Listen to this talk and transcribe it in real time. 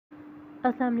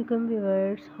Assalamualaikum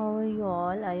viewers, how are you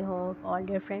all? I hope all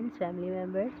your friends, family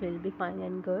members will be fine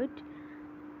and good.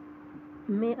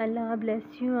 May Allah bless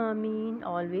you, Ameen.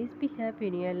 Always be happy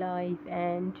in your life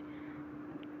and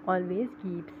always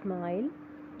keep smile.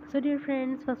 So dear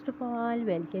friends, first of all,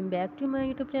 welcome back to my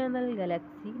YouTube channel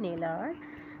Galaxy Nail Art.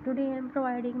 Today I am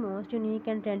providing most unique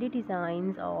and trendy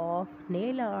designs of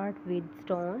nail art with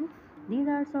stones. These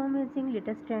are so amazing,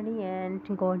 latest, trendy and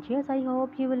gorgeous. I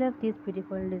hope you will love these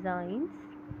beautiful designs.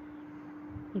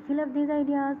 If you love these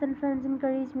ideas, then friends,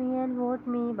 encourage me and vote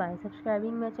me by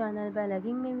subscribing my channel, by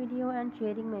liking my video and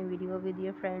sharing my video with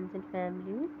your friends and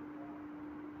family.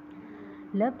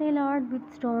 Love nail art with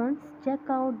stones? Check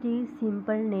out these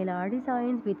simple nail art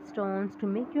designs with stones to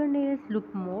make your nails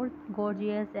look more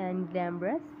gorgeous and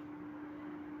glamorous.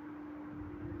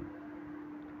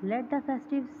 Let the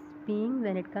festive spin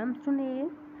when it comes to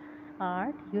nail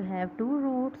art. You have two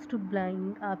routes to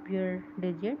bling up your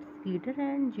digits, glitter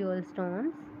and jewel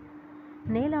stones.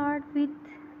 Nail art with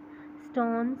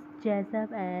stones,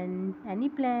 jessup and any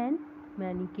plant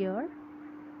manicure.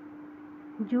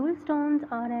 Jewel stones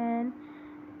are an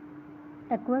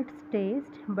acquired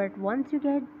taste, but once you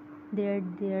get there,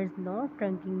 there's no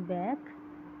turning back.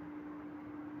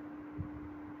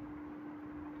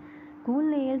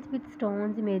 Cool nails with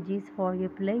stones images for your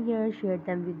players. Share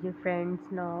them with your friends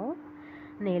now.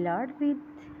 Nail art with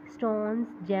stones,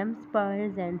 gems,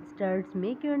 pearls, and studs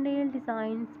make your nail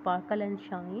design sparkle and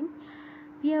shine.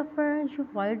 We offer you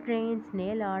wide range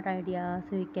nail art ideas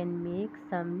so you can make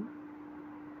some.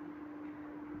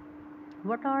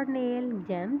 What are nail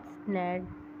gems?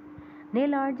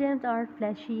 Nail art gems are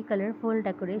flashy, colorful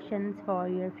decorations for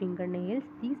your fingernails.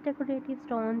 These decorative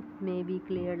stones may be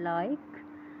clear like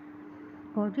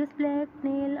gorgeous black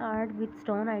nail art with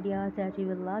stone ideas that you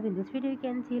will love. In this video, you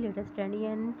can see latest trendy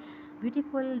and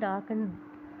beautiful dark and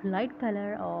light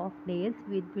color of nails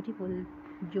with beautiful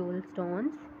jewel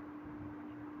stones.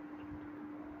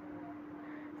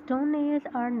 Stone nails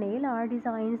are nail art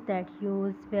designs that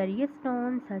use various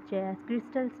stones such as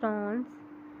crystal stones,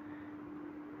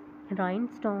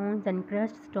 rhinestones, and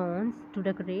crushed stones to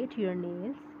decorate your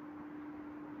nails.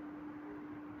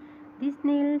 This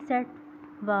nail set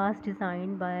was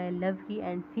designed by Lovely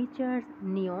and features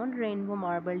neon rainbow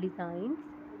marble designs.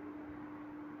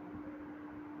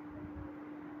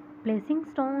 Placing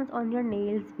stones on your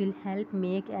nails will help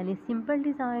make any simple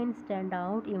design stand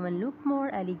out, even look more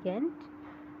elegant.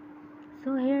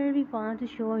 So here we want to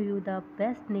show you the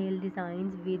best nail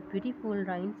designs with beautiful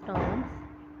rhinestones.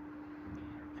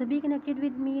 So be connected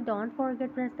with me. Don't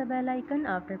forget press the bell icon.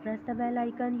 After press the bell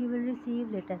icon, you will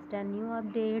receive latest and new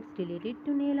updates related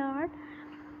to nail art.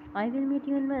 I will meet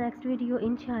you in my next video.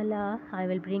 Inshallah, I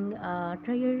will bring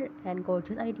rare and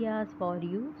gorgeous ideas for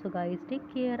you. So guys,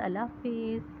 take care. Allah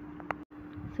Hafiz.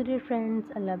 So dear friends,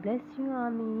 Allah bless you.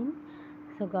 Ameen.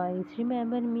 So guys,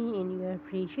 remember me in your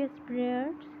precious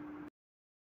prayers.